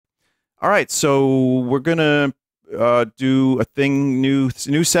All right, so we're gonna do a new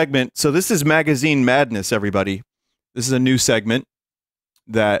segment. So this is Magazine Madness, everybody. This is a new segment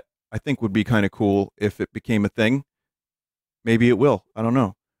that I think would be kind of cool if it became a thing. Maybe it will. I don't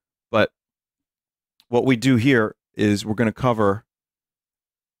know. But what we do here is we're going to cover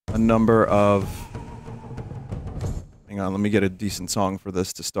a number of. Hang on, let me get a decent song for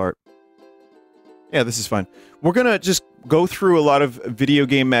this to start. Yeah, this is fine. We're going to just go through a lot of video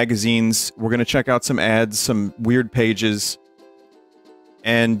game magazines. We're going to check out some ads, some weird pages.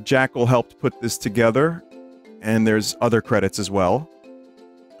 And Jackal helped put this together. And there's other credits as well.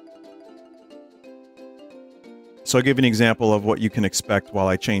 So I'll give you an example of what you can expect while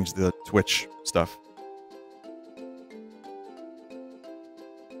I change the Twitch stuff.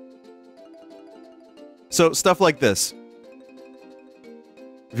 So, stuff like this.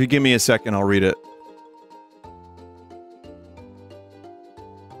 If you give me a second, I'll read it.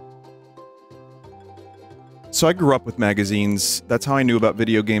 So I grew up with magazines. That's how I knew about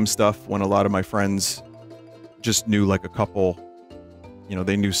video game stuff, when a lot of my friends just knew like a couple. You know,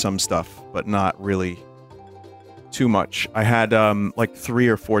 they knew some stuff, but not really too much. I had like 3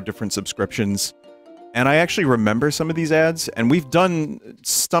 or 4 different subscriptions, and I actually remember some of these ads, and we've done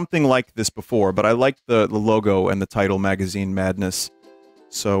something like this before, but I like the logo and the title, Magazine Madness.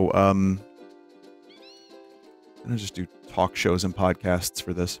 So I'm gonna just do talk shows and podcasts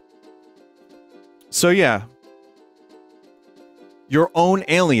for this. So yeah, Your Own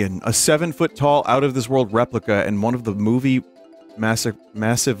Alien, a 7-foot tall out-of-this-world replica and one of the movie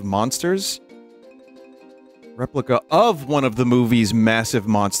massive monsters? Replica of one of the movie's massive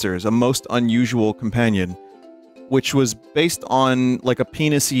monsters, a most unusual companion, which was based on, like, a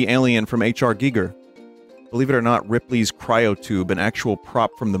penis-y alien from H.R. Giger. Believe it or not, Ripley's cryotube, an actual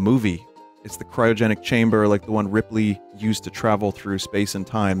prop from the movie. It's the cryogenic chamber like the one Ripley used to travel through space and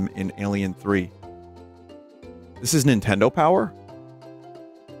time in Alien 3. This is Nintendo power?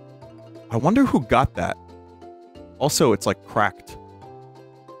 I wonder who got that. Also, it's, like, cracked.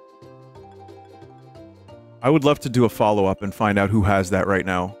 I would love to do a follow-up and find out who has that right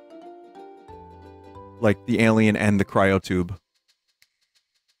now. Like, the alien and the cryotube.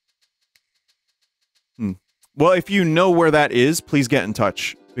 Well, if you know where that is, please get in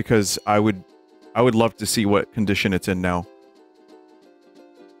touch, because I would love to see what condition it's in now.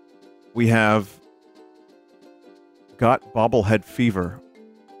 We have got bobblehead fever.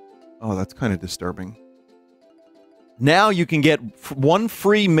 Oh, that's kind of disturbing. Now you can get one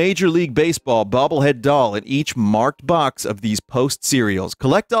free Major League Baseball bobblehead doll in each marked box of these Post cereals.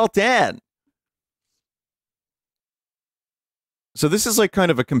 Collect all 10! So this is like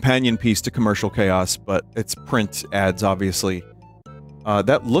kind of a companion piece to Commercial Chaos, but it's print ads, obviously.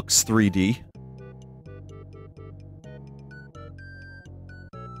 That looks 3D.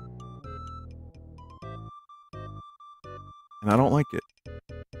 And I don't like it.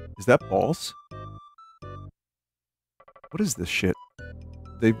 Is that balls? What is this shit?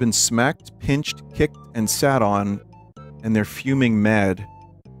 They've been smacked, pinched, kicked, and sat on, and they're fuming mad.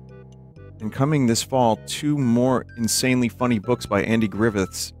 And coming this fall, 2 more insanely funny books by Andy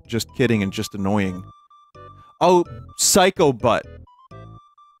Griffiths. Just kidding and just annoying. Oh, Psycho Butt.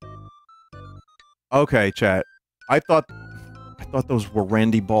 Okay, chat. I thought those were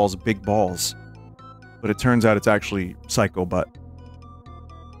Randy Ball's big balls. But it turns out it's actually Psycho Butt.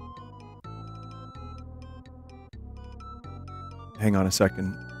 Hang on a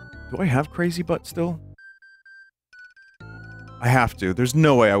second. Do I have Crazy Butt still? I have to. There's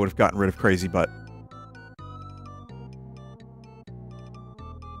no way I would have gotten rid of Crazy Butt.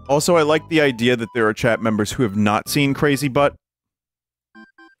 Also, I like the idea that there are chat members who have not seen Crazy Butt.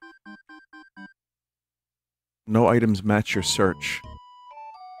 No items match your search.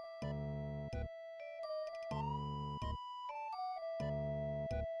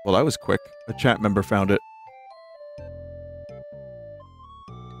 Well, that was quick. A chat member found it.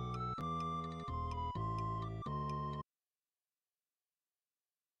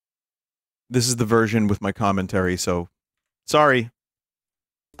 This is the version with my commentary, so... Sorry.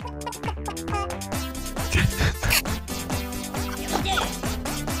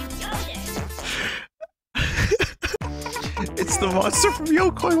 It's the monster from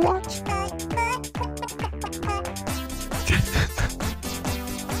Yokoi Watch.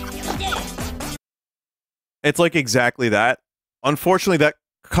 It's like exactly that. Unfortunately, that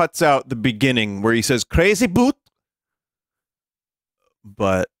cuts out the beginning where he says, "Crazy boot."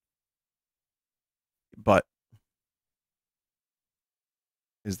 But...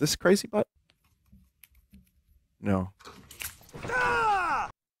 Is this Crazy Butt? No.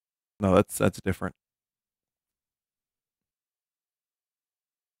 No, that's different.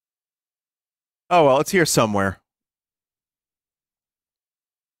 Oh, well, it's here somewhere.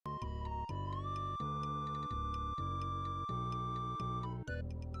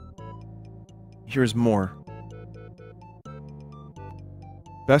 Here's more.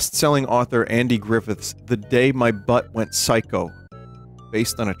 Best-selling author Andy Griffith's The Day My Butt Went Psycho,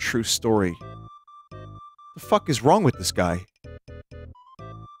 based on a true story. The fuck is wrong with this guy?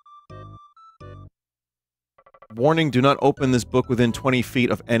 Warning, do not open this book within 20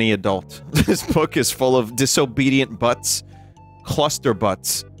 feet of any adult. This book is full of disobedient butts, cluster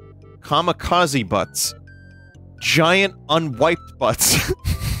butts, kamikaze butts, giant unwiped butts,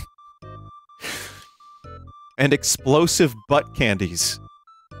 and explosive butt candies.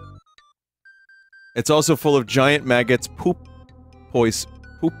 It's also full of giant maggots, poop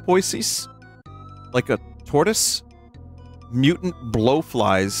poises? Like a tortoise? Mutant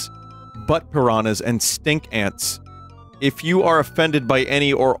blowflies, butt piranhas, and stink ants. If you are offended by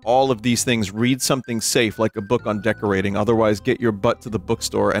any or all of these things, read something safe like a book on decorating. Otherwise, get your butt to the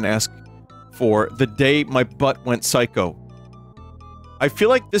bookstore and ask for The Day My Butt Went Psycho. I feel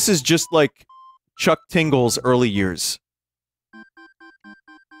like this is just like Chuck Tingle's early years.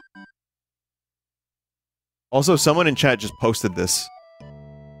 Also, someone in chat just posted this.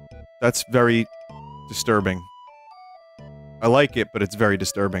 That's very disturbing. I like it, but it's very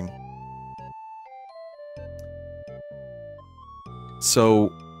disturbing.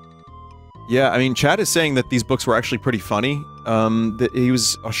 So, yeah, I mean, chat is saying that these books were actually pretty funny. That he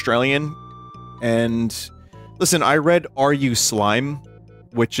was Australian, and listen, I read Are You Slime,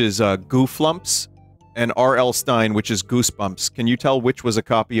 which is Gooflumps, and R.L. Stein, which is Goosebumps. Can you tell which was a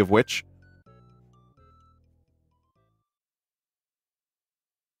copy of which?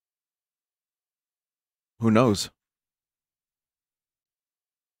 Who knows?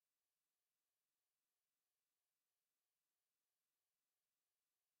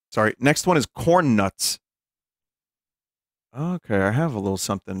 Sorry, next one is Corn Nuts. Okay, I have a little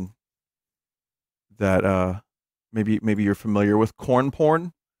something that, maybe you're familiar with. Corn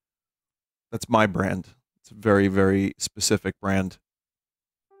Porn? That's my brand. It's a very, very specific brand.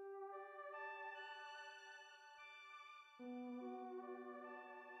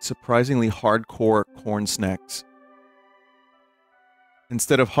 Surprisingly hardcore corn snacks.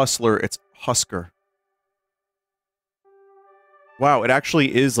 Instead of Hustler, it's Husker. Wow, it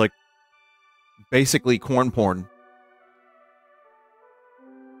actually is, like, basically corn porn.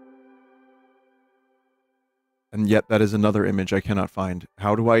 And yet that is another image I cannot find.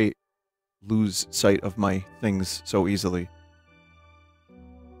 How do I lose sight of my things so easily?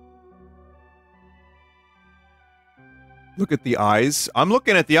 Look at the eyes. I'm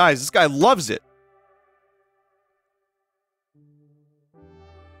looking at the eyes. This guy loves it.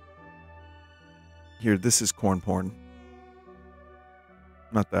 Here, this is corn porn.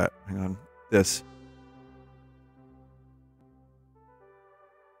 Not that. Hang on. This.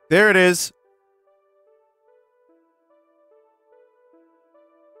 There it is.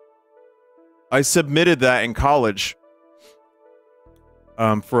 I submitted that in college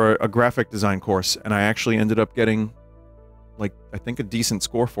for a graphic design course, and I actually ended up getting, like, I think a decent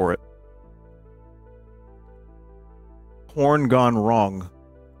score for it. Porn gone wrong.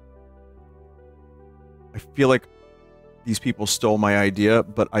 I feel like these people stole my idea,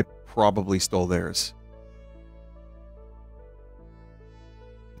 but I probably stole theirs.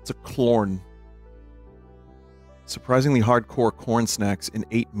 It's a clorn. Surprisingly hardcore corn snacks in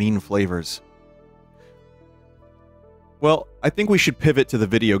 8 mean flavors. Well, I think we should pivot to the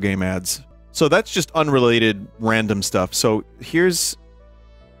video game ads. So that's just unrelated, random stuff. So here's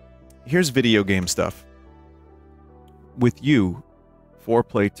video game stuff. With you,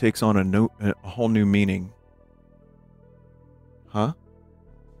 foreplay takes on a whole new meaning. Huh?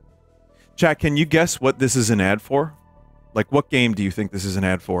 Chat, can you guess what this is an ad for? Like, what game do you think this is an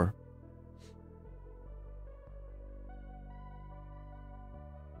ad for?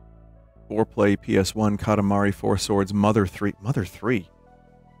 Foreplay, PS1, Katamari, Four Swords, Mother 3. Mother 3?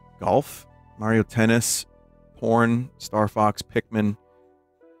 Golf? Mario Tennis? Porn? Star Fox? Pikmin?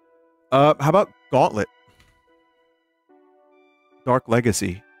 How about Gauntlet? Dark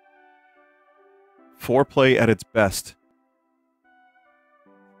Legacy? Foreplay at its best.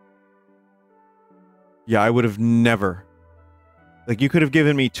 Yeah, I would have never... Like, you could have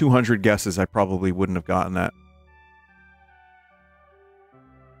given me 200 guesses, I probably wouldn't have gotten that.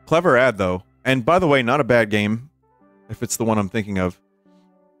 Clever ad, though. And, by the way, not a bad game. If it's the one I'm thinking of.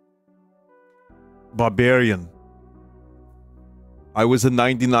 Barbarian. I was a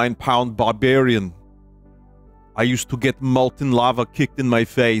 99-pound barbarian. I used to get molten lava kicked in my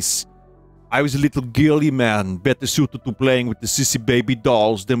face. I was a little girly man, better suited to playing with the sissy baby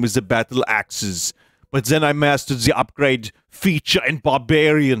dolls than with the battle axes. But then I mastered the upgrade feature in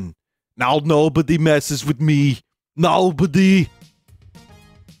Barbarian. Now nobody messes with me. Nobody.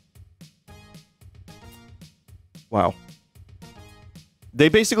 Wow. They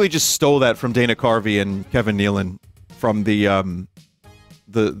basically just stole that from Dana Carvey and Kevin Nealon from the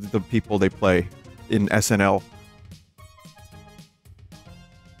people they play in SNL.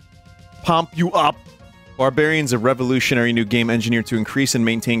 Pump you up! Barbarian's a revolutionary new game engineered to increase and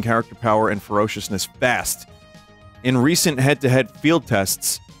maintain character power and ferociousness fast. In recent head-to-head field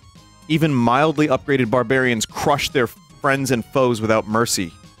tests, even mildly upgraded barbarians crush their friends and foes without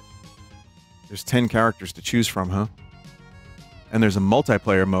mercy. There's 10 characters to choose from, huh? And there's a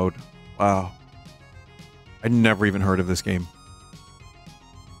multiplayer mode. Wow. I'd never even heard of this game.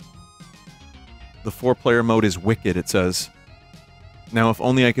 The 4-player mode is wicked, it says. Now, if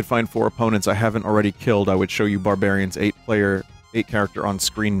only I could find 4 opponents I haven't already killed, I would show you Barbarian's 8-character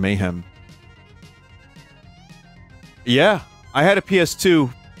on-screen mayhem. Yeah, I had a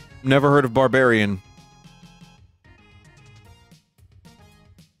PS2. Never heard of Barbarian.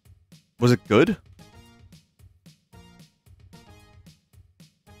 Was it good?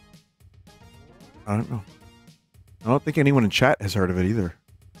 I don't know. I don't think anyone in chat has heard of it either.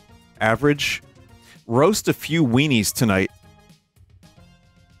 Average. Roast a few weenies tonight.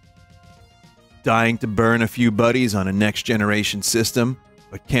 Dying to burn a few buddies on a next-generation system,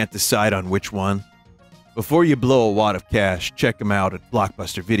 but can't decide on which one? Before you blow a wad of cash, check them out at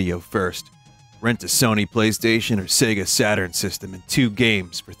Blockbuster Video first. Rent a Sony PlayStation or Sega Saturn system and 2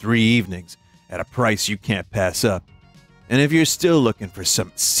 games for 3 evenings at a price you can't pass up. And if you're still looking for some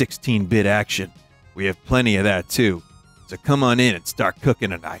 16-bit action, we have plenty of that too. So come on in and start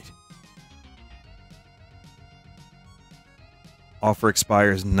cooking tonight. Offer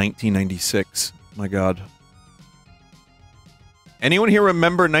expires 1996. My god. Anyone here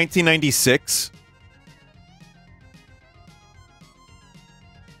remember 1996?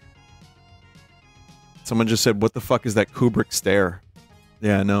 Someone just said, what the fuck is that Kubrick stare?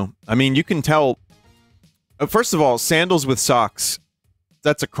 Yeah, no. I mean, you can tell... first of all, sandals with socks,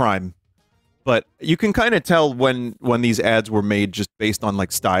 that's a crime. But you can kind of tell when these ads were made just based on,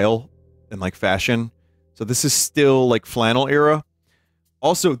 like, style and, like, fashion. So this is still, like, flannel era.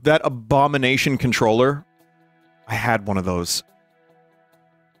 Also, that Abomination controller, I had one of those.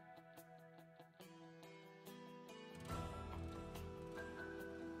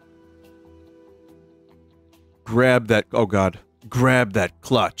 Grab that, oh god, grab that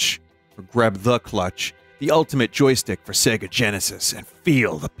clutch, or grab the clutch, the ultimate joystick for Sega Genesis, and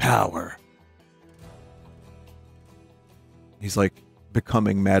feel the power. He's like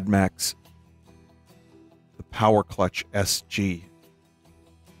becoming Mad Max. The Power Clutch SG.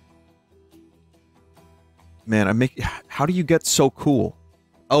 Man, how do you get so cool?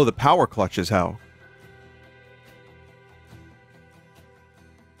 Oh, the Power Clutch is how.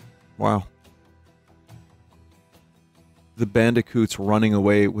 Wow. The Bandicoots running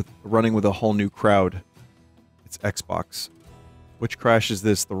with a whole new crowd. It's Xbox. Which Crash is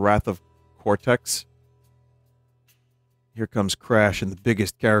this? The Wrath of Cortex? Here comes Crash in the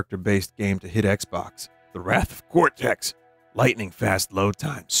biggest character-based game to hit Xbox. The Wrath of Cortex. Lightning fast load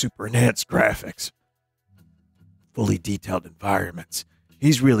time, super enhanced graphics. Fully detailed environments.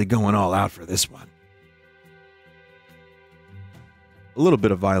 He's really going all out for this one. A little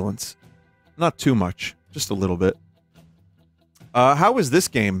bit of violence. Not too much. Just a little bit. How was this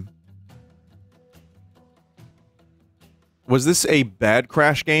game? Was this a bad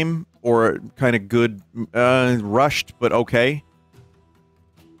Crash game? Or kind of good, rushed, but okay?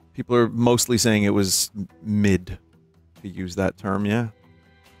 People are mostly saying it was mid, to use that term, yeah.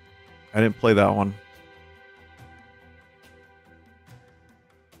 I didn't play that one.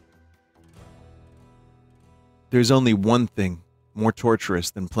 There's only one thing more torturous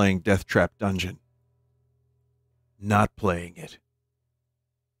than playing Death Trap Dungeon. Not playing it.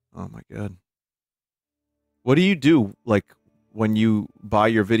 Oh my god. What do you do, like, when you buy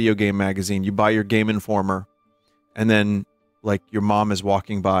your video game magazine? You buy your Game Informer, and then, like, your mom is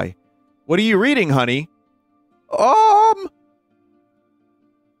walking by. What are you reading, honey?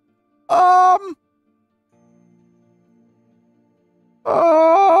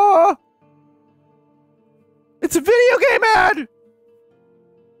 It's a video game ad!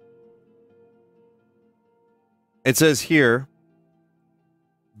 It says here,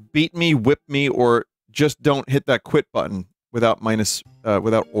 beat me, whip me, or just don't hit that quit button without minus the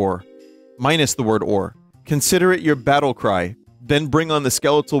word or. Consider it your battle cry. Then bring on the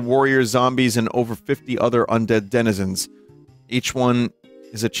skeletal warriors, zombies, and over 50 other undead denizens. Each one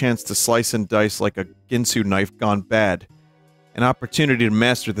is a chance to slice and dice like a Ginsu knife gone bad. An opportunity to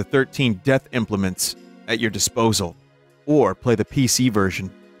master the 13 death implements at your disposal. Or play the PC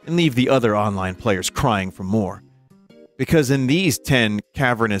version and leave the other online players crying for more. Because in these 10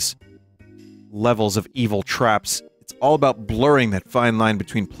 cavernous levels of evil traps, it's all about blurring that fine line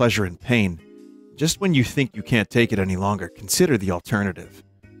between pleasure and pain. Just when you think you can't take it any longer, consider the alternative.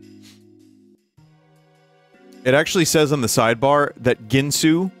 It actually says on the sidebar that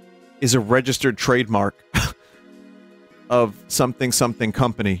Ginsu is a registered trademark of something something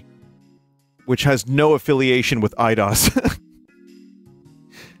company, which has no affiliation with IDOS.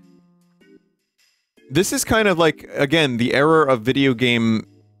 This is kind of like, again, the era of video game,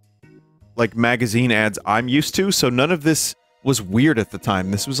 like, magazine ads I'm used to, so none of this was weird at the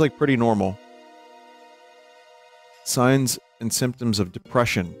time. This was, like, pretty normal. Signs and symptoms of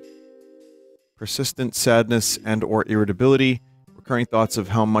depression. Persistent sadness and or irritability. Recurring thoughts of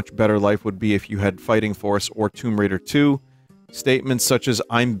how much better life would be if you had Fighting Force or Tomb Raider 2. Statements such as,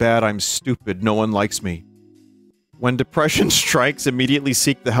 I'm bad, I'm stupid, no one likes me. When depression strikes, immediately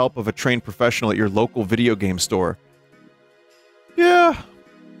seek the help of a trained professional at your local video game store. Yeah,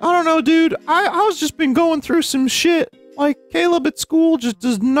 I don't know, dude. I was just been going through some shit. Like, Caleb at school just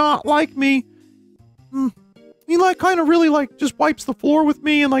does not like me. He, like, kind of really, like, just wipes the floor with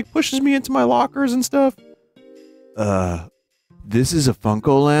me and, like, pushes me into my lockers and stuff. This is a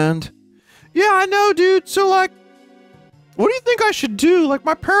Funko Land? Yeah, I know, dude. So, like, what do you think I should do? Like,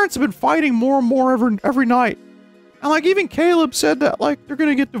 my parents have been fighting more and more every night. And, like, even Caleb said that, like, they're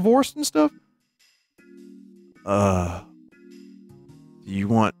gonna get divorced and stuff. Do you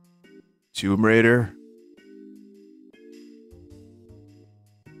want Tomb Raider?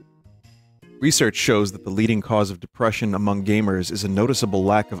 Research shows that the leading cause of depression among gamers is a noticeable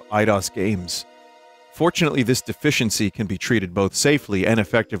lack of IDOS games. Fortunately, this deficiency can be treated both safely and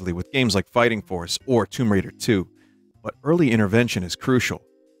effectively with games like Fighting Force or Tomb Raider 2. But early intervention is crucial.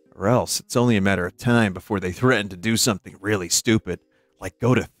 Or else, it's only a matter of time before they threaten to do something really stupid, like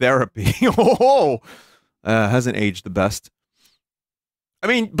go to therapy. Hasn't aged the best. I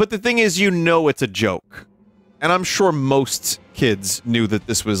mean, but the thing is, you know it's a joke. And I'm sure most kids knew that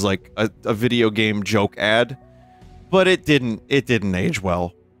this was like a video game joke ad. But it didn't age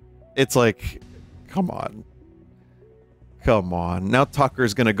well. It's like, come on. Come on. Now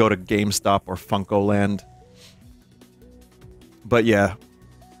Tucker's gonna go to GameStop or Funko Land. But yeah.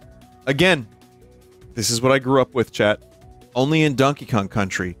 Again, this is what I grew up with, chat. Only in Donkey Kong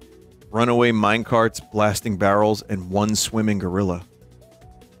Country. Runaway minecarts, blasting barrels, and one swimming gorilla.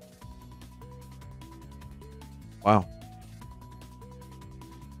 Wow.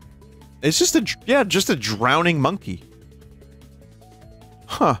 It's just a drowning monkey.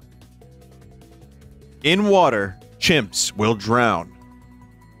 Huh. In water, chimps will drown.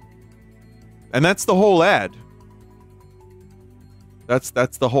 And that's the whole ad.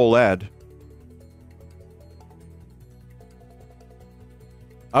 That's the whole ad.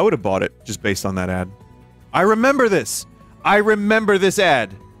 I would have bought it just based on that ad. I remember this! I remember this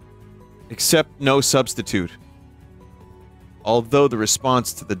ad! Except no substitute. Although the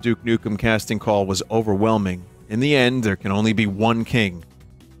response to the Duke Nukem casting call was overwhelming, in the end there can only be one king.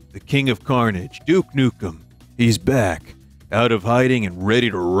 The King of Carnage, Duke Nukem. He's back, out of hiding and ready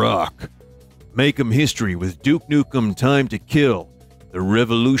to rock. Make him history with Duke Nukem Time to Kill, the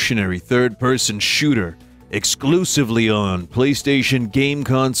revolutionary third-person shooter, exclusively on PlayStation Game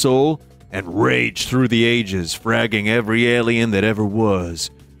Console, and rage through the ages, fragging every alien that ever was.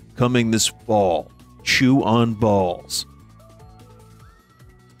 Coming this fall. Chew on balls.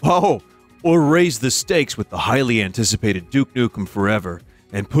 Oh, or raise the stakes with the highly anticipated Duke Nukem Forever,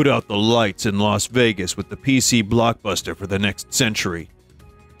 and put out the lights in Las Vegas with the PC blockbuster for the next century.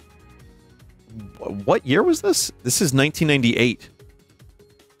 What year was this? This is 1998.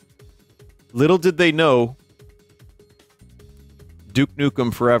 Little did they know, Duke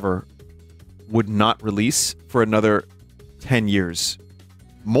Nukem Forever would not release for another 10 years.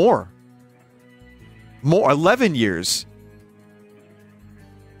 More. 11 years.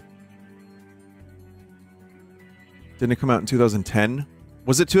 Didn't it come out in 2010?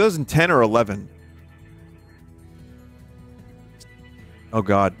 Was it 2010 or 11? Oh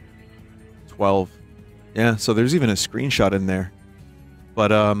god. 12. Yeah, so there's even a screenshot in there.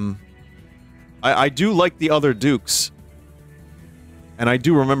 But, I do like the other Dukes. And I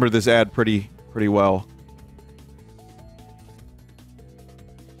do remember this ad pretty well.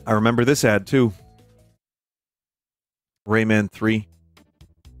 I remember this ad, too. Rayman 3.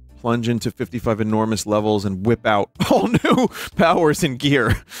 Plunge into 55 enormous levels and whip out all new powers and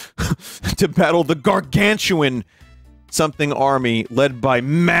gear to battle the gargantuan something army led by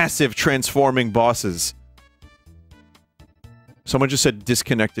massive transforming bosses. Someone just said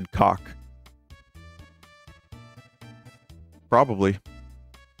disconnected cock. Probably.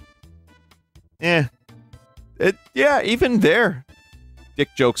 Yeah, even there. Dick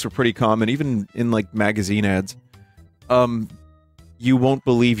jokes were pretty common, even in, like, magazine ads. You won't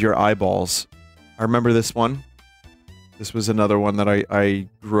believe your eyeballs. I remember this one. This was another one that I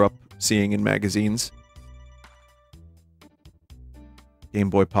grew up seeing in magazines. Game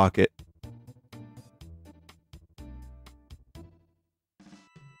Boy Pocket.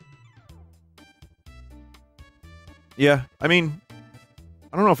 Yeah, I mean,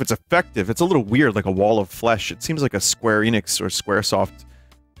 I don't know if it's effective. It's a little weird, like a wall of flesh. It seems like a Square Enix or Squaresoft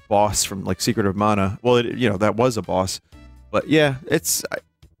boss from, like, Secret of Mana. Well, you know, that was a boss. But yeah, it's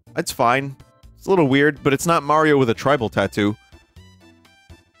fine. It's a little weird, but it's not Mario with a tribal tattoo.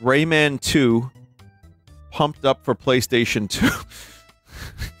 Rayman 2, pumped up for PlayStation 2.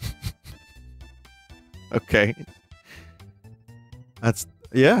 Okay. That's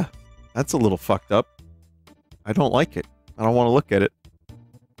a little fucked up. I don't like it. I don't want to look at it.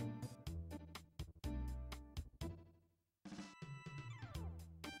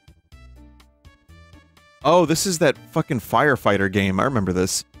 Oh, this is that fucking firefighter game. I remember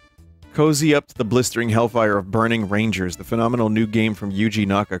this. Cozy up to the blistering hellfire of Burning Rangers, the phenomenal new game from Yuji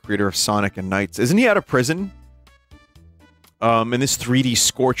Naka, creator of Sonic and Knights. Isn't he out of prison? In this 3D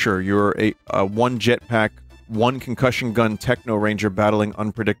Scorcher, you're a one jetpack, one concussion gun techno ranger battling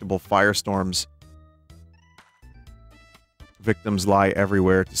unpredictable firestorms. Victims lie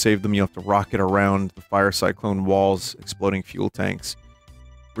everywhere. To save them, you have to rocket around the fire cyclone walls, exploding fuel tanks.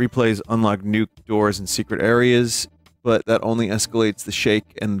 Replays unlock nuke doors in secret areas, but that only escalates the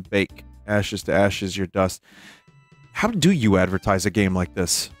shake and bake. Ashes to ashes, your dust. How do you advertise a game like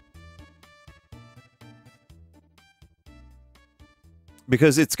this?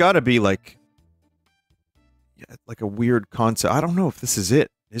 Because it's gotta be like... yeah, like a weird concept. I don't know if this is it.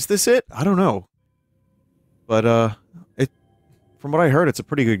 Is this it? I don't know. But, from what I heard, it's a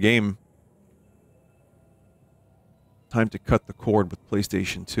pretty good game. Time to cut the cord with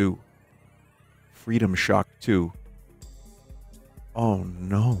PlayStation 2. Freedom Shock 2. Oh,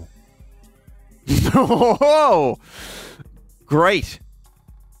 no. No! Great.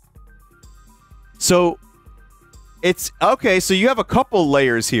 So, it's... okay, so you have a couple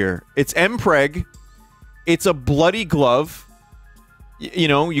layers here. It's Mpreg. It's a bloody glove. You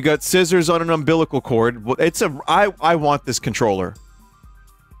know, you got scissors on an umbilical cord. It's a... I want this controller.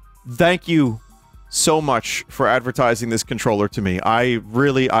 Thank you so much for advertising this controller to me. I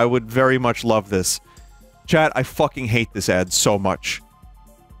would very much love this. Chat, I fucking hate this ad so much.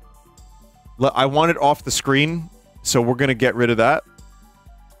 I want it off the screen, so we're gonna get rid of that.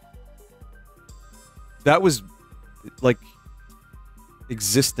 That was... like...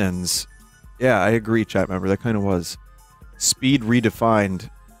 Existence. Yeah, I agree, chat member. That kind of was. Speed redefined.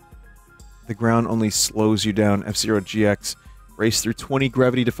 The ground only slows you down. F-Zero GX. Race through 20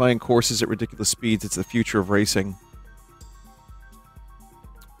 gravity-defying courses at ridiculous speeds. It's the future of racing.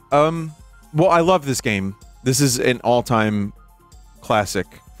 Well, I love this game. This is an all-time classic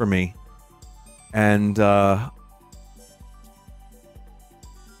for me. And,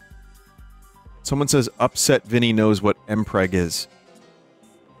 someone says, upset Vinny knows what Mpreg is.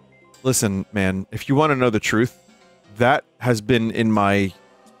 Listen, man, if you want to know the truth, that has been in my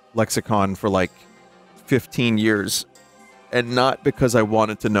lexicon for like 15 years. And not because I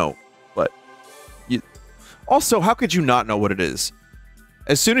wanted to know, but... Also, how could you not know what it is?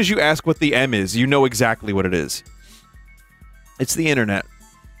 As soon as you ask what the M is, you know exactly what it is. It's the internet.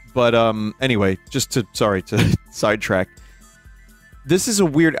 But, anyway, just to... sorry to sidetrack. This is a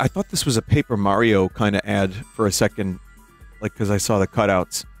weird... I thought this was a Paper Mario kind of ad for a second. Like, because I saw the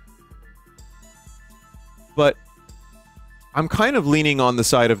cutouts. But... I'm kind of leaning on the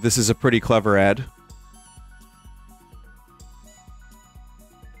side of this is a pretty clever ad.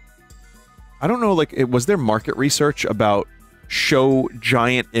 I don't know, like, was there market research about show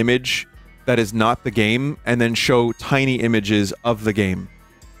giant image that is not the game, and then show tiny images of the game?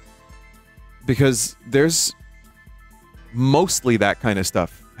 Because there's mostly that kind of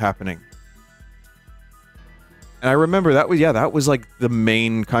stuff happening. And I remember that was, yeah, that was like the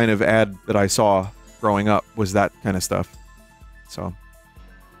main kind of ad that I saw growing up, was that kind of stuff. So,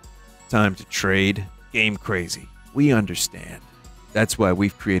 time to trade. Game crazy. We understand. That's why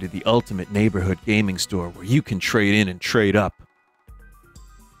we've created the ultimate neighborhood gaming store where you can trade in and trade up.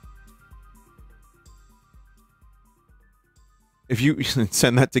 If you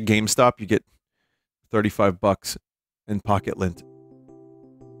send that to GameStop, you get 35 bucks in pocket lint.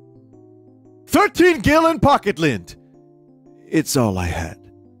 13 gallon pocket lint! It's all I had.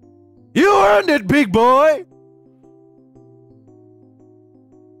 You earned it, big boy!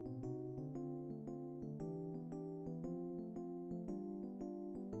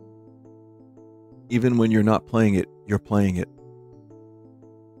 Even when you're not playing it, you're playing it.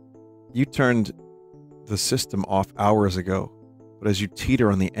 You turned the system off hours ago, but as you teeter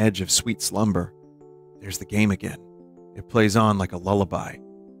on the edge of sweet slumber, there's the game again. It plays on like a lullaby,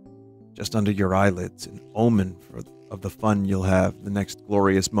 just under your eyelids, an omen of the fun you'll have the next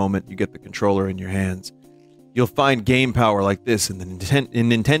glorious moment you get the controller in your hands. You'll find game power like this in the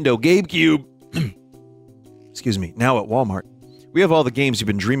Nintendo GameCube. Excuse me, now at Walmart. We have all the games you've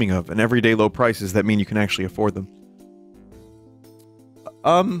been dreaming of, and everyday low prices that mean you can actually afford them.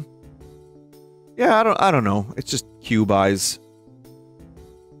 Yeah, I don't know. It's just cube eyes.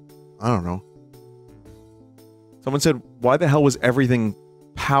 I don't know. Someone said, why the hell was everything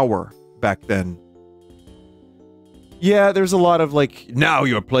power back then? Yeah, there's a lot of like, now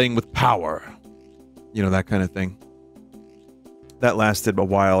you're playing with power. You know, that kind of thing. That lasted a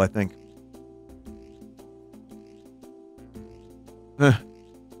while, I think.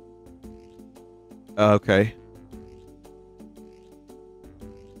 Okay.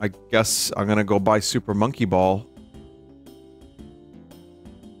 I guess I'm gonna go buy Super Monkey Ball.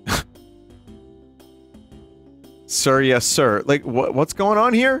 Sir, yes, sir. Like, what's going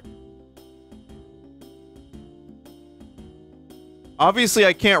on here? Obviously,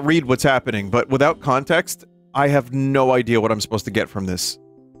 I can't read what's happening, but without context, I have no idea what I'm supposed to get from this.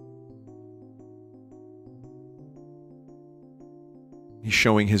 He's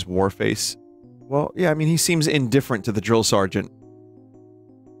showing his war face. Well, yeah, I mean, he seems indifferent to the drill sergeant.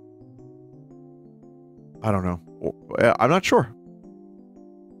 I don't know. I'm not sure.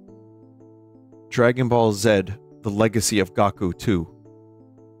 Dragon Ball Z, The Legacy of Gaku 2.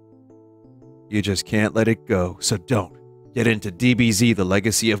 You just can't let it go, so don't. Get into DBZ, The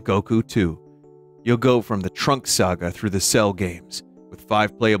Legacy of Goku 2. You'll go from the Trunks saga through the Cell games, with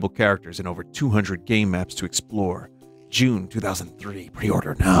 5 playable characters and over 200 game maps to explore. June 2003.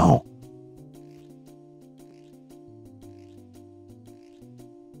 Pre-order now.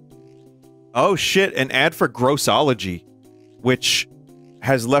 Oh shit, an ad for Grossology, which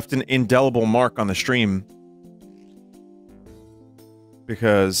has left an indelible mark on the stream.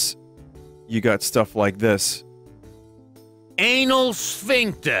 Because you got stuff like this. Anal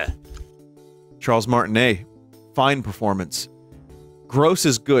sphincter. Charles Martinet. Fine performance. Gross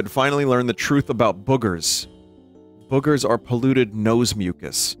is good. Finally learned the truth about boogers. Boogers are polluted nose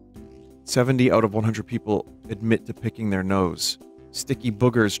mucus. 70 out of 100 people admit to picking their nose. Sticky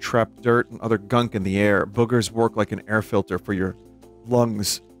boogers trap dirt and other gunk in the air. Boogers work like an air filter for your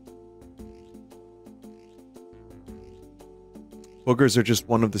lungs. Boogers are just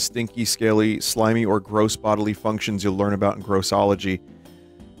one of the stinky, scaly, slimy, or gross bodily functions you'll learn about in Grossology.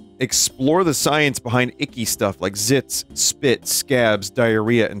 Explore the science behind icky stuff like zits, spit, scabs,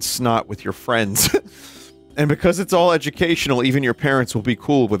 diarrhea, and snot with your friends. And because it's all educational, even your parents will be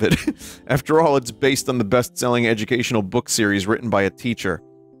cool with it. After all, it's based on the best-selling educational book series written by a teacher.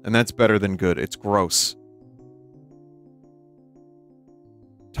 And that's better than good. It's gross.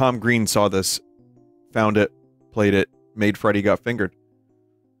 Tom Green saw this, found it, played it, made Freddy Got Fingered.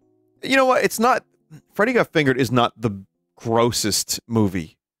 You know what? It's not... Freddy Got Fingered is not the grossest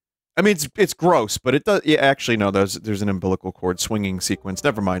movie. I mean, it's gross, but it does... Yeah, actually, no, there's an umbilical cord swinging sequence.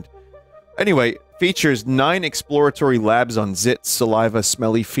 Never mind. Anyway, features 9 exploratory labs on zits, saliva,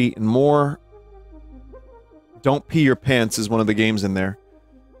 smelly feet, and more. Don't Pee Your Pants is one of the games in there.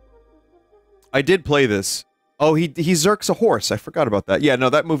 I did play this. Oh, he zerks a horse. I forgot about that. Yeah, no,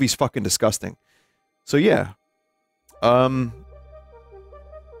 that movie's fucking disgusting. So, yeah.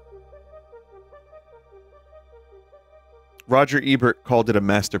 Roger Ebert called it a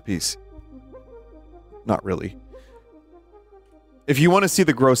masterpiece. Not really. If you want to see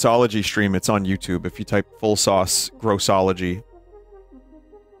the Grossology stream, it's on YouTube. If you type full sauce Grossology.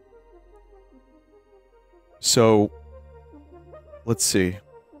 So, let's see.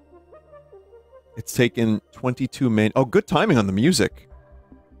 It's taken 22 min. Oh, good timing on the music.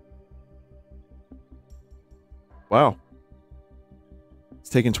 Wow. It's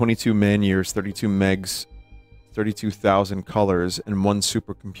taken 22 man years, 32 megs, 32,000 colors, and 1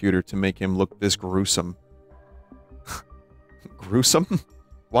 supercomputer to make him look this gruesome. Gruesome?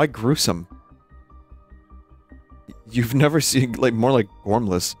 Why gruesome? You've never seen, like, more like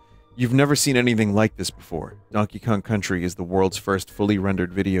gormless. You've never seen anything like this before. Donkey Kong Country is the world's first fully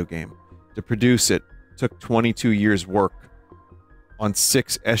rendered video game. To produce it took 22 years' work on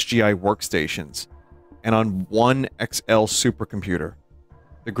 6 SGI workstations and on 1 XL supercomputer.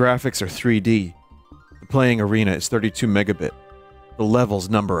 The graphics are 3D. The playing arena is 32 megabit. The levels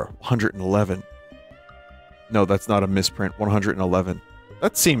number 111. No, that's not a misprint. 111.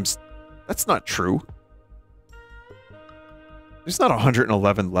 That seems... That's not true. There's not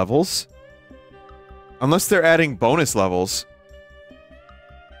 111 levels. Unless they're adding bonus levels.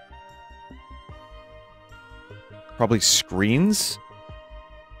 Probably screens?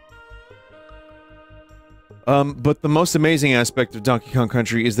 But the most amazing aspect of Donkey Kong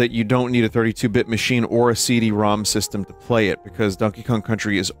Country is that you don't need a 32-bit machine or a CD-ROM system to play it, because Donkey Kong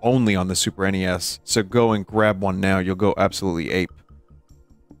Country is only on the Super NES, so go and grab one now, you'll go absolutely ape.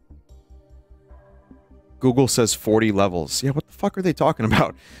 Google says 40 levels. Yeah, what the fuck are they talking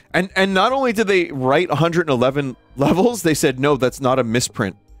about? And not only did they write 111 levels, they said, no, that's not a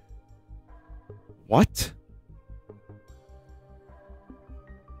misprint. What?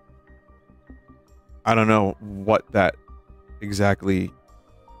 I don't know what that exactly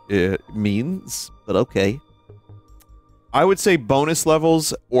means, but okay. I would say bonus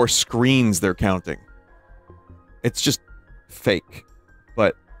levels or screens they're counting. It's just fake.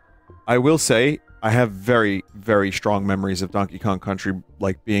 But I will say, I have very, very strong memories of Donkey Kong Country,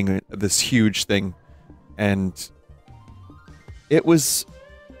 like, being this huge thing. And it was...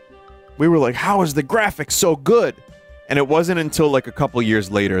 We were like, how is the graphics so good? And it wasn't until, like, a couple years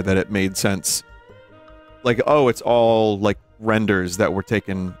later that it made sense. Like, oh, it's all, like, renders that were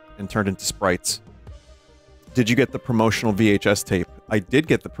taken and turned into sprites. Did you get the promotional VHS tape? I did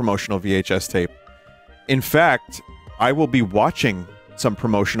get the promotional VHS tape. In fact, I will be watching some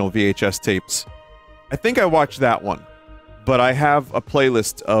promotional VHS tapes. I think I watched that one. But I have a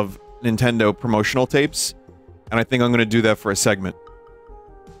playlist of Nintendo promotional tapes, and I think I'm going to do that for a segment.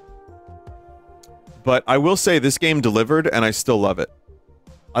 But I will say this game delivered, and I still love it.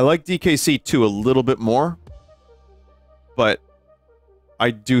 I like DKC 2 a little bit more, but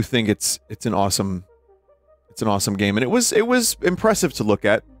I do think it's an awesome game, and it was impressive to look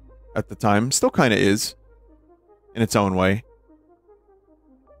at the time. Still kind of is in its own way.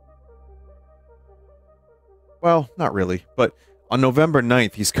 Well, not really, but on November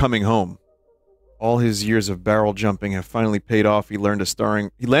 9th, he's coming home. All his years of barrel jumping have finally paid off. He landed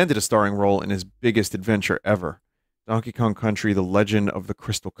a starring role in his biggest adventure ever. Donkey Kong Country, The Legend of the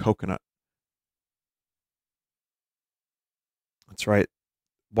Crystal Coconut. That's right.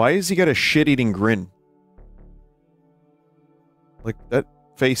 Why has he got a shit-eating grin? Like, that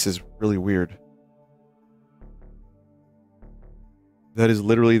face is really weird. That is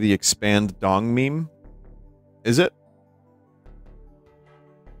literally the expand dong meme? Is it?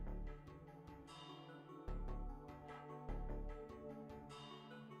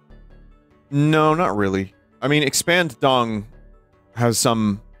 No, not really. I mean, Expand Dong has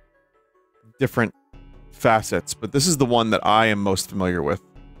some different facets, but this is the one that I am most familiar with.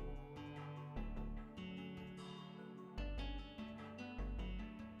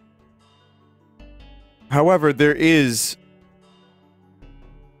 However, there's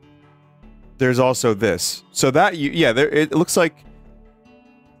also this. So that, yeah, it looks like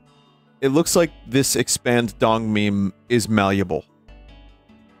this Expand Dong meme is malleable.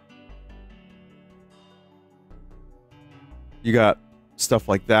 You got stuff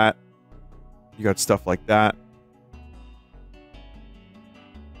like that. You got stuff like that.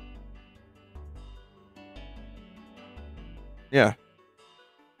 Yeah.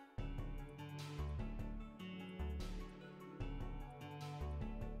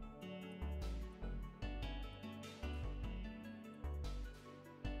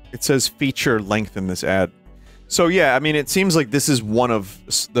 It says feature length in this ad. So yeah, I mean, it seems like this is one of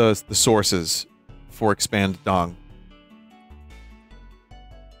the sources for Expand Dong.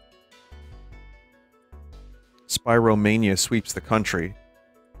 Spyro Mania sweeps the country.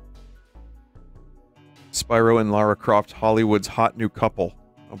 Spyro and Lara Croft, Hollywood's hot new couple.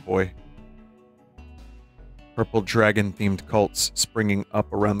 Oh boy. Purple dragon-themed cults springing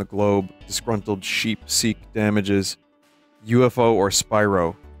up around the globe. Disgruntled sheep seek damages. UFO or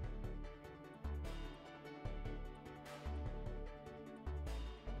Spyro?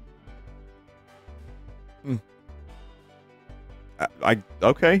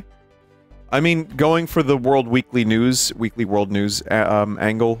 Okay. I mean, going for the weekly world news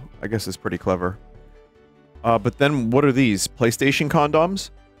angle, I guess is pretty clever. But then, what are these? PlayStation condoms?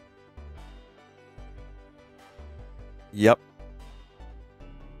 Yep.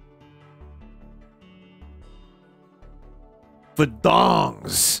 For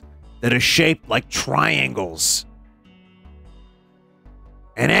dongs that are shaped like triangles.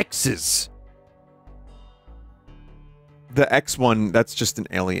 And X's. The X one, that's just an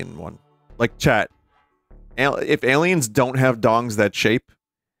alien one. Like, chat. If aliens don't have dongs that shape,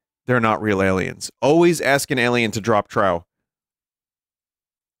 They're not real aliens. Always ask an alien to drop trow.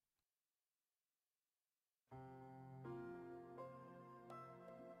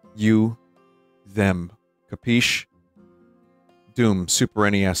 You, them. Capiche? Doom, Super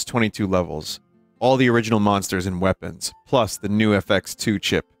NES, 22 levels. All the original monsters and weapons, plus the new FX2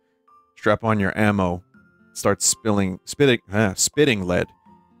 chip. Strap on your ammo. Start spitting lead.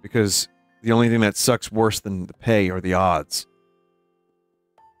 Because the only thing that sucks worse than the pay are the odds.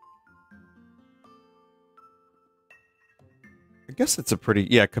 I guess it's a pretty...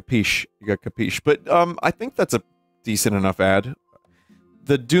 Yeah, Capiche. You got Capiche. But, I think that's a decent enough ad.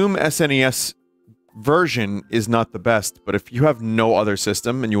 The Doom SNES version is not the best, but if you have no other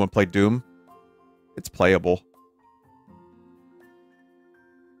system and you want to play Doom, it's playable.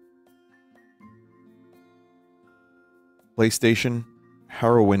 PlayStation,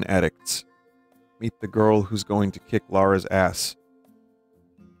 heroin addicts. Meet the girl who's going to kick Lara's ass.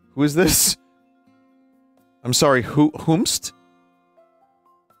 Who is this? I'm sorry, whomst?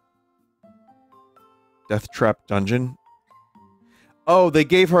 Death Trap Dungeon? Oh, they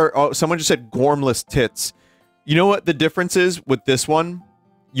gave her... Oh, someone just said gormless tits. You know what the difference is with this one?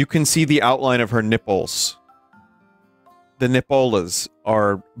 You can see the outline of her nipples. The nippolas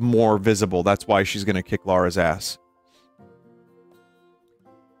are more visible. That's why she's gonna kick Lara's ass.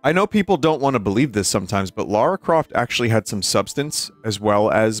 I know people don't want to believe this sometimes, but Lara Croft actually had some substance, as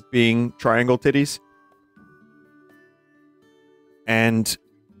well as being triangle titties. And...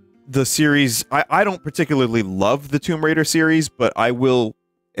 the series, I don't particularly love the Tomb Raider series, but I will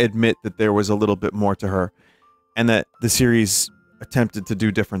admit that there was a little bit more to her, and that the series attempted to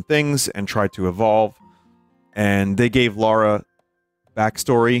do different things and tried to evolve, and they gave Lara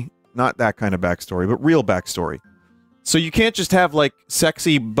backstory, not that kind of backstory, but real backstory. So you can't just have, like,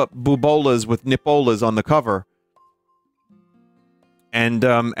 sexy boobolas with nippolas on the cover, and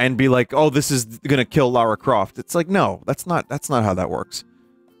be like, oh, this is gonna kill Lara Croft. It's like, no, that's not how that works.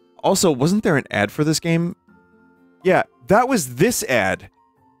 Also, wasn't there an ad for this game? Yeah, that was this ad.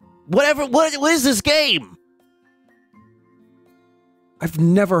 What is this game? I've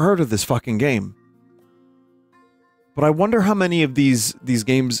never heard of this fucking game. But I wonder how many of these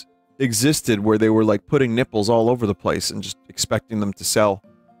games existed where they were like putting nipples all over the place and just expecting them to sell.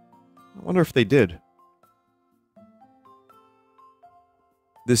 I wonder if they did.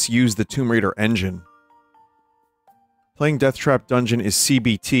 This used the Tomb Raider engine. Playing Death Trap Dungeon is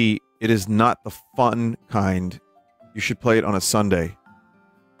CBT. It is not the fun kind. You should play it on a Sunday.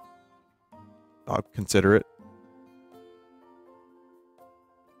 I'll consider it.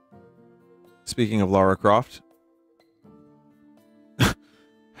 Speaking of Lara Croft.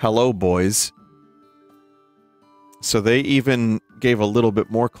 Hello, boys. So they even gave a little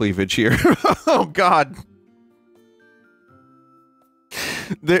bit more cleavage here. Oh, God.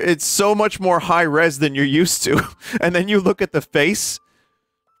 It's so much more high-res than you're used to. And then you look at the face.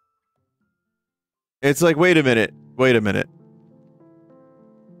 It's like, wait a minute. Wait a minute.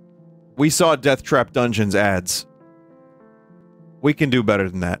 We saw Death Trap Dungeons ads. We can do better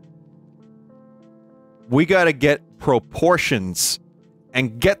than that. We gotta get proportions.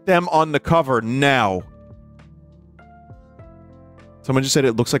 And get them on the cover now. Someone just said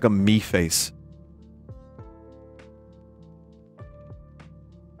it looks like a me face.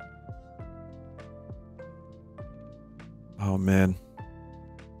 Oh, man.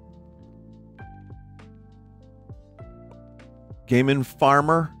 Game &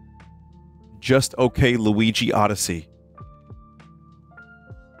 Farmer. Just okay Luigi Odyssey.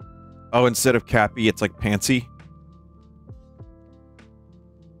 Oh, instead of Cappy, it's like Pantsy.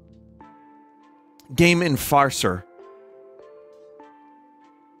 Game & Farcer.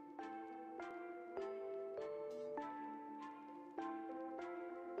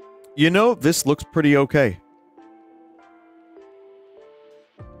 You know, this looks pretty okay.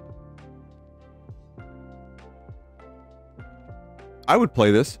 I would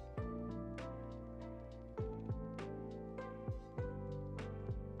play this.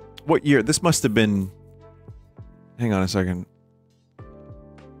 What year? This must have been... Hang on a second.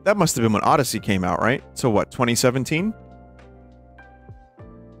 That must have been when Odyssey came out, right? So what, 2017?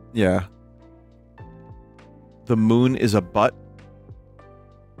 Yeah. The moon is a butt?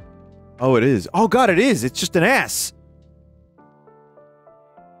 Oh, it is. Oh, God, it is! It's just an ass!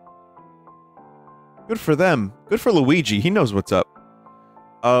 Good for them. Good for Luigi. He knows what's up.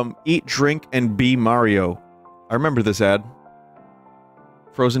 Eat, drink, and be Mario. I remember this ad.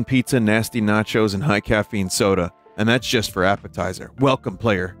 Frozen pizza, nasty nachos, and high caffeine soda. And that's just for appetizer. Welcome,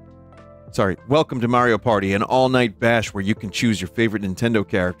 player. Sorry, welcome to Mario Party, an all-night bash where you can choose your favorite Nintendo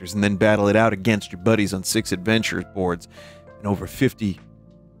characters and then battle it out against your buddies on 6 adventure boards and over 50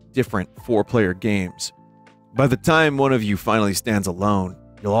 different 4-player games. By the time one of you finally stands alone,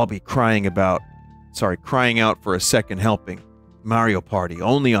 you'll all be crying out for a second helping. Mario Party,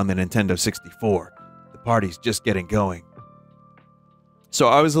 only on the Nintendo 64. The party's just getting going. So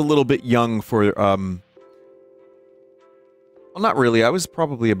I was a little bit young for, well, not really, I was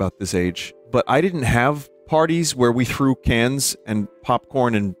probably about this age, but I didn't have parties where we threw cans and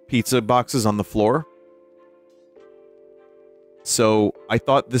popcorn and pizza boxes on the floor. So I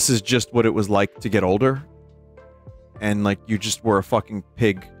thought this is just what it was like to get older. And, like, you just were a fucking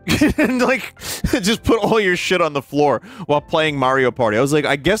pig. And, like, just put all your shit on the floor while playing Mario Party. I was like,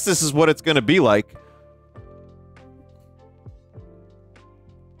 I guess this is what it's gonna be like.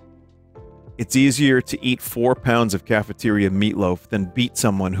 It's easier to eat 4 pounds of cafeteria meatloaf than beat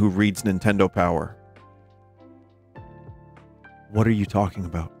someone who reads Nintendo Power. What are you talking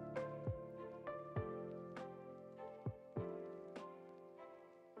about?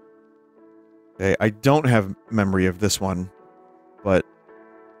 Okay, I don't have memory of this one, but...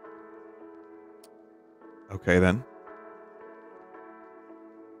 okay, then.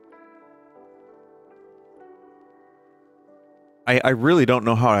 I really don't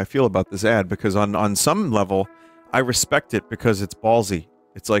know how I feel about this ad, because on some level, I respect it because it's ballsy.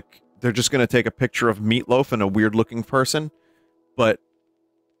 It's like, they're just gonna take a picture of Meatloaf and a weird-looking person, but...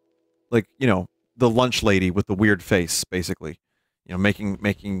 like, you know, the lunch lady with the weird face, basically. You know,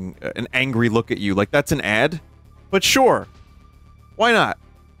 making an angry look at you. Like, that's an ad? But sure. Why not?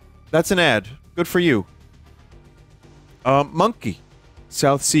 That's an ad. Good for you. Monkey.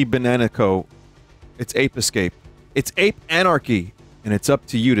 South Sea Banana Co. It's Ape Escape. It's Ape Anarchy. And it's up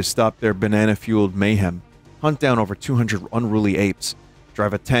to you to stop their banana-fueled mayhem. Hunt down over 200 unruly apes.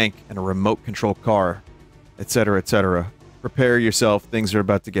 Drive a tank and a remote-control car. Etc., etc. Prepare yourself. Things are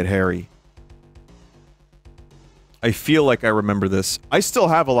about to get hairy. I feel like I remember this. I still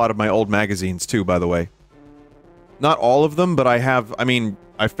have a lot of my old magazines, too, by the way. Not all of them, but I have... I mean,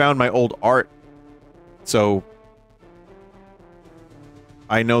 I found my old art. So...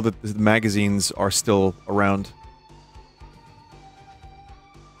 I know that the magazines are still around.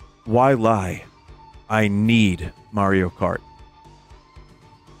 Why lie? I need Mario Kart.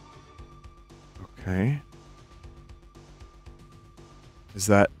 Okay. Is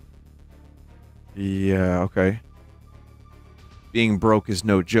that... yeah, okay. Being broke is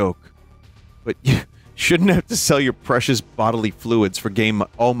no joke. But you shouldn't have to sell your precious bodily fluids for game...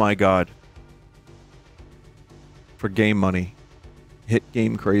 oh my god. For game money. Hit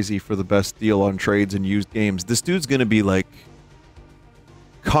Game Crazy for the best deal on trades and used games. This dude's gonna be, like...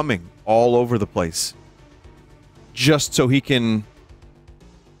 coming all over the place. Just so he can...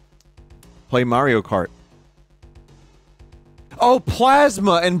 play Mario Kart. Oh,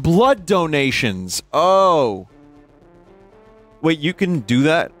 plasma and blood donations! Oh... wait, you can do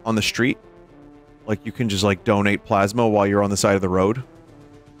that on the street? Like, you can just, like, donate plasma while you're on the side of the road?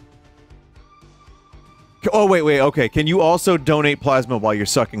 Oh, wait, okay. Can you also donate plasma while you're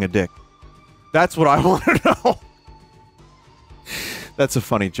sucking a dick? That's what I want to know. That's a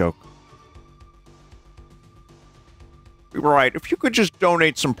funny joke. Right, if you could just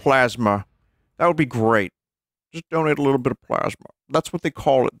donate some plasma, that would be great. Just donate a little bit of plasma. That's what they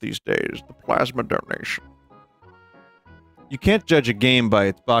call it these days, the plasma donation. You can't judge a game by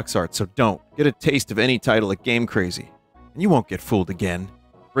its box art, so don't. Get a taste of any title at Game Crazy, and you won't get fooled again.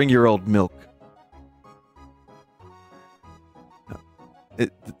 Bring your old milk.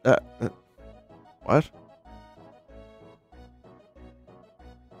 What?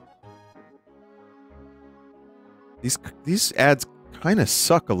 These ads kind of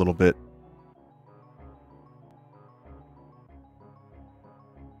suck a little bit.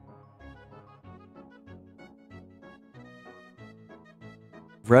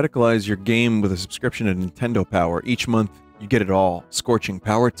 Radicalize your game with a subscription to Nintendo Power. Each month, you get it all. Scorching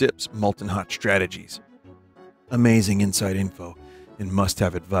power tips, molten hot strategies. Amazing inside info and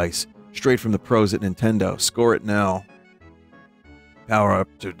must-have advice. Straight from the pros at Nintendo. Score it now. Power up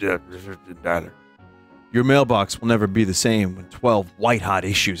to $50. Your mailbox will never be the same when 12 white-hot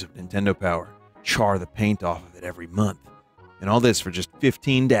issues of Nintendo Power char the paint off of it every month. And all this for just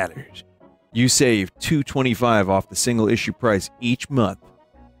 $15. You save $2.25 off the single issue price each month.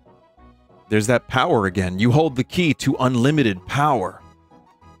 There's that power again. You hold the key to unlimited power.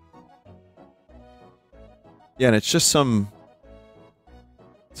 Yeah, and it's just some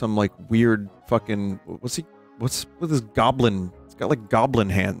like weird fucking... what's with his goblin? It's got like goblin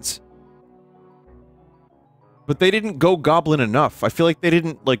hands. But they didn't go goblin enough. I feel like they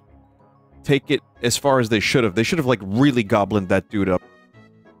didn't, like, take it as far as they should have. They should have, like, really goblined that dude up.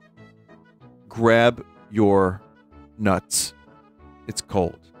 Grab your nuts. It's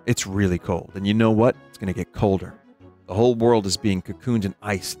cold. It's really cold, and you know what? It's gonna get colder. The whole world is being cocooned in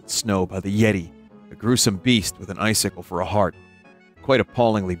ice and snow by the Yeti, a gruesome beast with an icicle for a heart. Quite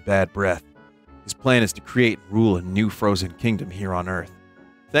appallingly bad breath. His plan is to create and rule a new frozen kingdom here on Earth.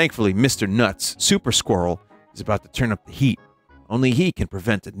 Thankfully, Mr. Nuts, Super Squirrel, is about to turn up the heat. Only he can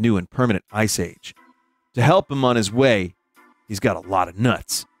prevent a new and permanent ice age. To help him on his way, he's got a lot of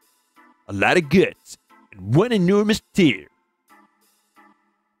nuts. A lot of guts, and one enormous tear.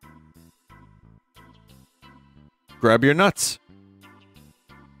 Grab your nuts.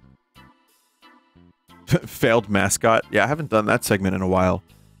 Failed mascot. Yeah, I haven't done that segment in a while.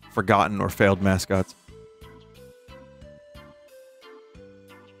 Forgotten or failed mascots.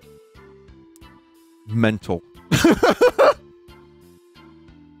 Mental.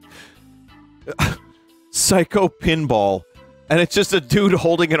 Psycho pinball. And it's just a dude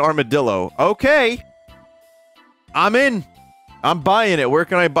holding an armadillo. Okay. I'm in. I'm buying it. Where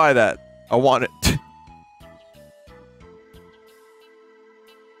can I buy that? I want it.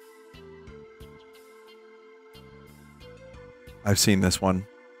 I've seen this one.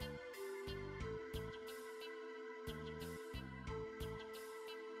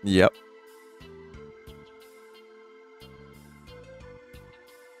 Yep.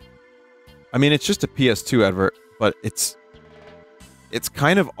 I mean, it's just a PS2 advert, but it's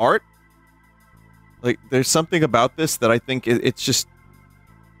kind of art. Like, there's something about this that I think it's just...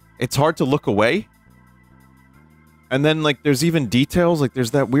 It's hard to look away. And then, like, there's even details. Like,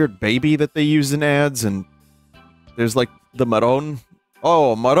 there's that weird baby that they use in ads, and there's, like, the Maron.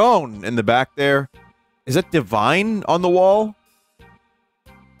 Oh, Maron in the back there. Is that Divine on the wall?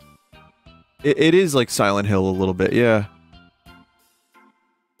 It is like Silent Hill a little bit, yeah.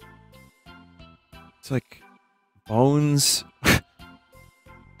 It's like bones.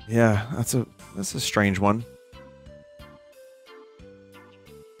 Yeah, that's a strange one.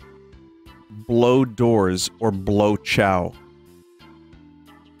 Blow doors or blow chow.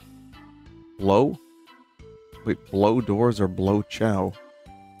 Blow? Wait, blow doors or blow chow?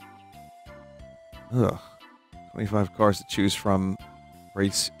 Ugh. 25 cars to choose from.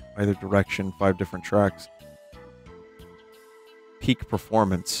 Race either direction, 5 different tracks. Peak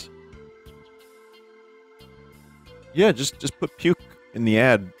performance. Yeah, just put puke in the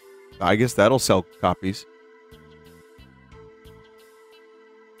ad. I guess that'll sell copies.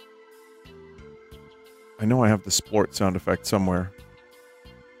 I know I have the sport sound effect somewhere.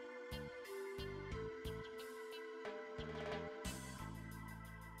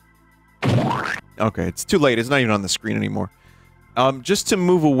 Okay, it's too late. It's not even on the screen anymore. Just to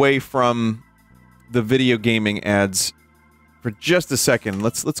move away from the video gaming ads for just a second,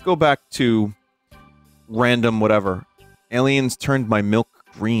 let's go back to random whatever. Aliens turned my milk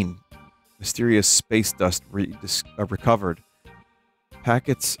green. Mysterious space dust recovered.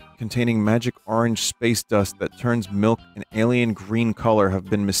 Packets containing magic orange space dust that turns milk an alien green color have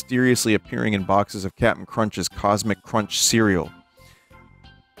been mysteriously appearing in boxes of Captain Crunch's Cosmic Crunch cereal.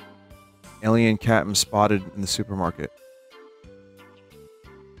 Alien Captain spotted in the supermarket.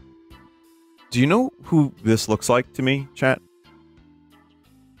 Do you know who this looks like to me, chat?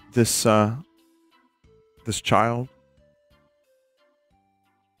 This child?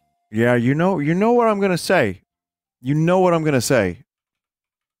 Yeah, you know what I'm gonna say. You know what I'm gonna say.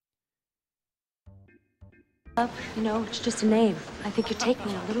 You know, it's just a name. I think you're taking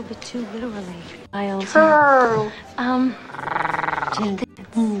it a little bit too literally. I also... Jim,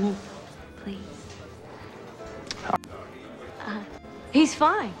 please. He's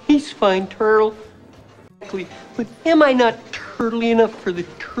fine. He's fine, Turtle. But am I not turtly enough for the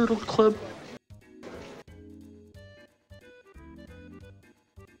Turtle Club?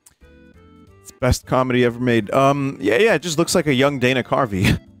 It's best comedy ever made. Yeah, it just looks like a young Dana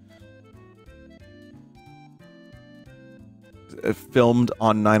Carvey. Filmed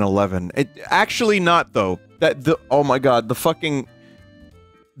on 9/11. It actually not though. Oh my god,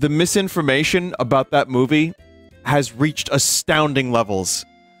 the misinformation about that movie has reached astounding levels.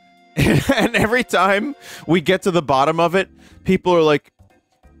 And every time we get to the bottom of it, people are like,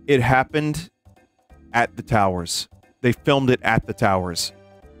 it happened at the towers. They filmed it at the towers.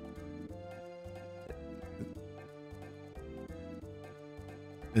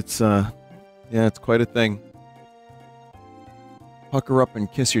 It's yeah, it's quite a thing. Pucker up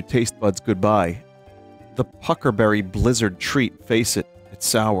and kiss your taste buds goodbye. The Puckerberry Blizzard treat, face it, it's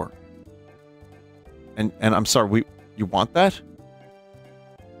sour. And I'm sorry, you want that?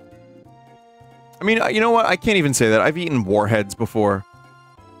 I mean, you know what? I can't even say that. I've eaten Warheads before.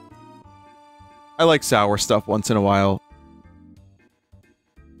 I like sour stuff once in a while.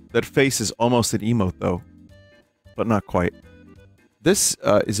 That face is almost an emote, though. But not quite. This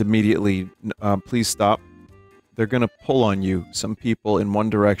is immediately, please stop. They're gonna pull on you. Some people in one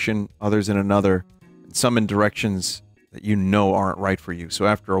direction, others in another, and some in directions that you know aren't right for you. So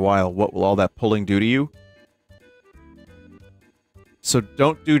after a while, what will all that pulling do to you? So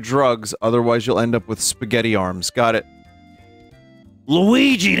don't do drugs, otherwise you'll end up with spaghetti arms. Got it.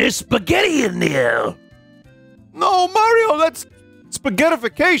 Luigi, there's spaghetti in there! No, Mario, that's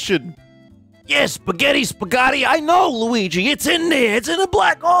spaghettification! Yes, spaghetti, I know, Luigi, it's in there, it's in a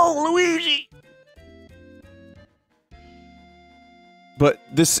black hole, Luigi! But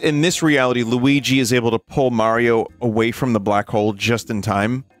in this reality, Luigi is able to pull Mario away from the black hole just in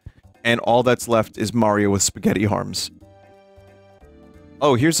time, and all that's left is Mario with spaghetti arms.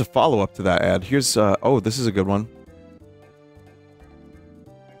 Oh, here's a follow-up to that ad. Here's, oh, this is a good one.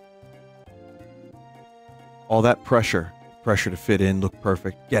 All that pressure. Pressure to fit in, look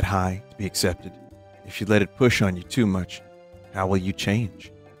perfect, get high, to be accepted. If you let it push on you too much, how will you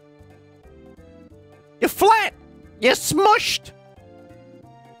change? You're flat! You're smushed!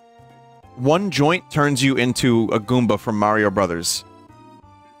 One joint turns you into a Goomba from Mario Brothers.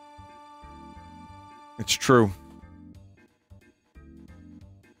 It's true.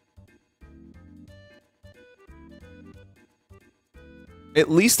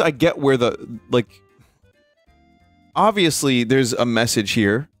 At least I get where the, like... Obviously, there's a message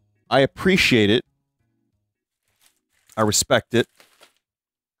here. I appreciate it. I respect it.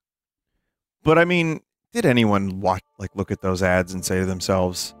 But I mean, did anyone watch, like, look at those ads and say to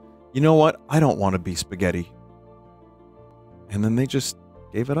themselves, you know what? I don't want to be spaghetti. And then they just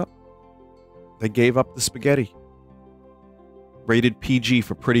gave it up. They gave up the spaghetti. Rated PG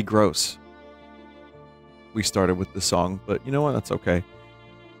for pretty gross. We started with the song, but you know what? That's okay.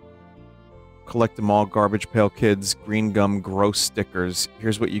 Collect them all, Garbage Pail Kids, green gum, gross stickers.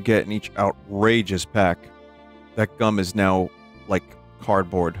 Here's what you get in each outrageous pack. That gum is now, like,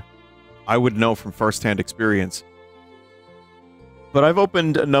 cardboard. I would know from first-hand experience. But I've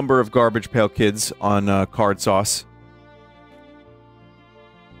opened a number of Garbage Pail Kids on Card Sauce.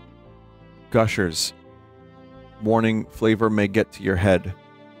 Gushers. Warning, flavor may get to your head.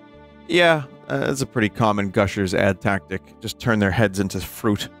 Yeah, that's a pretty common Gushers ad tactic. Just turn their heads into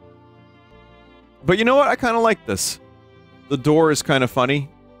fruit. But you know what? I kind of like this. The door is kind of funny.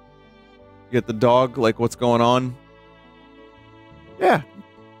 You get the dog, like, what's going on? Yeah.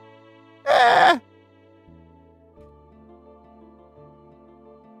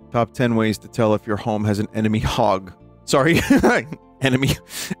 Top 10 ways to tell if your home has an enemy hog. Sorry.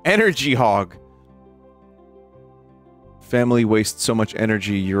 Energy hog. Family wastes so much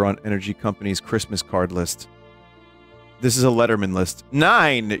energy, you're on energy company's Christmas card list. This is a Letterman list.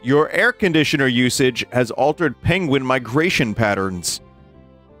 9. Your air conditioner usage has altered penguin migration patterns.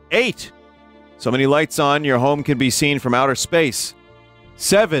 8. So many lights on, your home can be seen from outer space.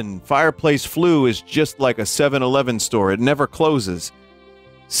 7. Fireplace flue is just like a 7-Eleven store. It never closes.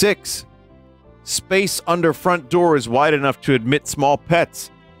 6. Space under front door is wide enough to admit small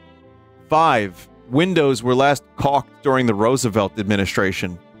pets. 5. Windows were last caulked during the Roosevelt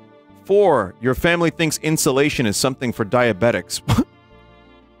administration. 4. Your family thinks insulation is something for diabetics.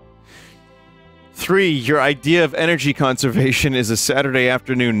 3. Your idea of energy conservation is a Saturday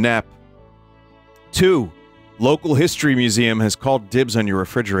afternoon nap. 2. Local history museum has called dibs on your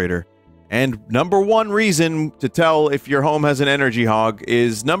refrigerator. And number 1 reason to tell if your home has an energy hog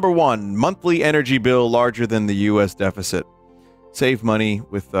is number 1, monthly energy bill larger than the U.S. deficit. Save money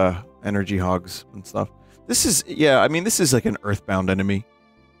with energy hogs and stuff. This is, yeah, I mean, this is like an earthbound enemy.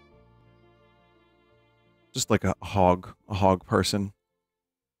 Just like a hog person.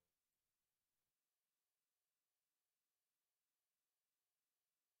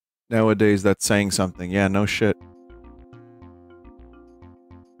 Nowadays, that's saying something. Yeah, no shit.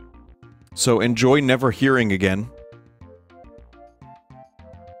 So enjoy never hearing again.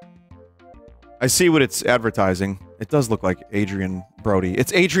 I see what it's advertising. It does look like Adrian Brody.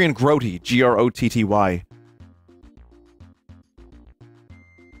 It's Adrian Grotty, Grotty.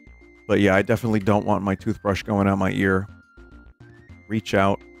 But yeah, I definitely don't want my toothbrush going out my ear. Reach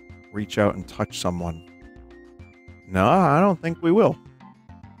out and touch someone. No, I don't think we will.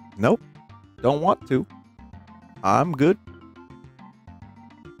 Nope. Don't want to. I'm good.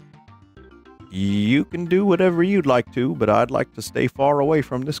 You can do whatever you'd like to, but I'd like to stay far away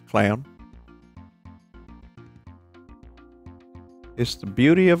from this clown. It's the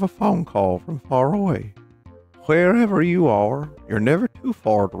beauty of a phone call from far away. Wherever you are, you're never too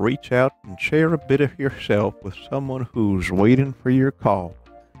far to reach out and share a bit of yourself with someone who's waiting for your call.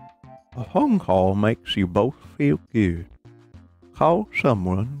 A phone call makes you both feel good. Call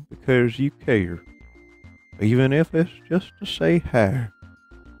someone because you care. even if it's just to say hi.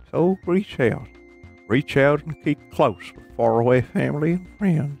 So reach out. Reach out and keep close with faraway family and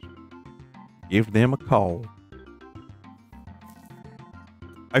friends. Give them a call.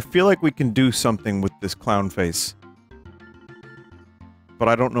 I feel like we can do something with this clown face. But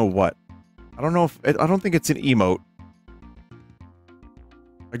I don't know what. I don't know if... I don't think it's an emote.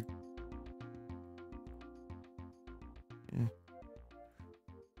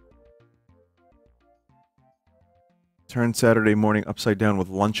 Turn Saturday morning upside down with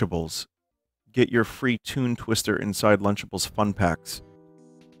Lunchables. Get your free Toon Twister inside Lunchables fun packs.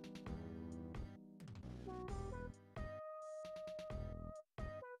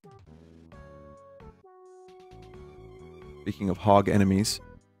 Speaking of hog enemies,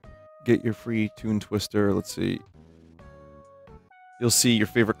 get your free Toon Twister. Let's see. You'll see your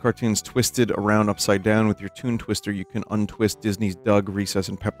favorite cartoons twisted around upside down. With your Toon Twister, you can untwist Disney's Doug, Recess,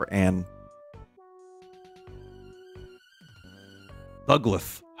 and Pepper Ann.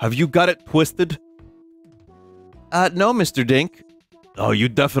 Douglas, have you got it twisted? No, Mr. Dink. Oh, you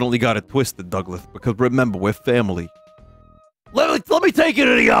definitely got it twisted, Douglas, because remember, we're family. Let me take you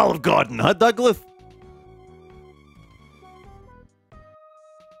to the Olive Garden, huh, Douglas?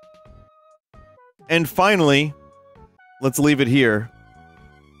 And finally, let's leave it here.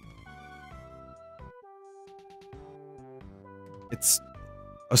 It's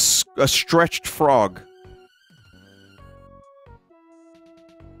a stretched frog.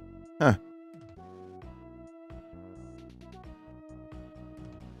 Huh.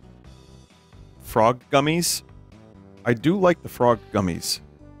 Frog gummies? I do like the frog gummies.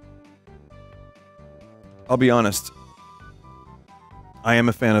 I'll be honest. I am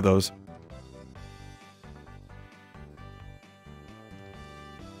a fan of those.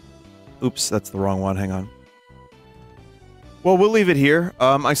 Oops, that's the wrong one. Hang on. Well, we'll leave it here.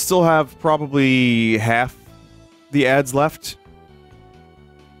 I still have probably half the ads left.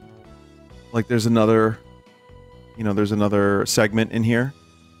 Like, there's another... You know, there's another segment in here.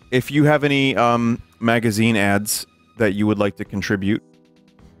 If you have any, magazine ads that you would like to contribute,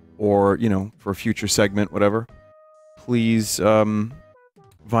 or, you know, for a future segment, whatever, please,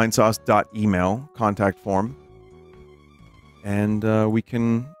 vinesauce.email, contact form, and, we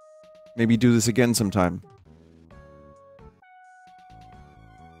can maybe do this again sometime.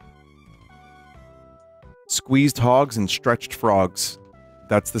 Squeezed hogs and stretched frogs.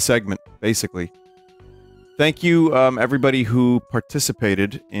 That's the segment, basically. Thank you, everybody who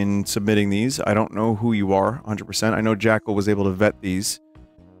participated in submitting these. I don't know who you are, 100%. I know Jackal was able to vet these,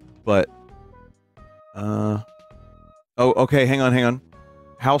 but... Oh, okay, hang on.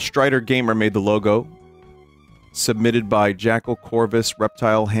 Hal Strider Gamer made the logo. Submitted by Jackal, Corvus,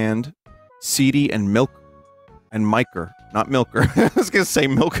 Reptile Hand, Seedy, and and Miker. Not Milker. I was gonna say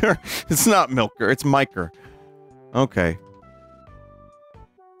Milker. It's not Milker, it's Miker. Okay.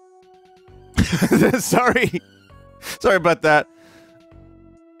 Sorry. Sorry about that.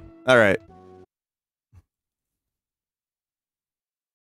 Alright.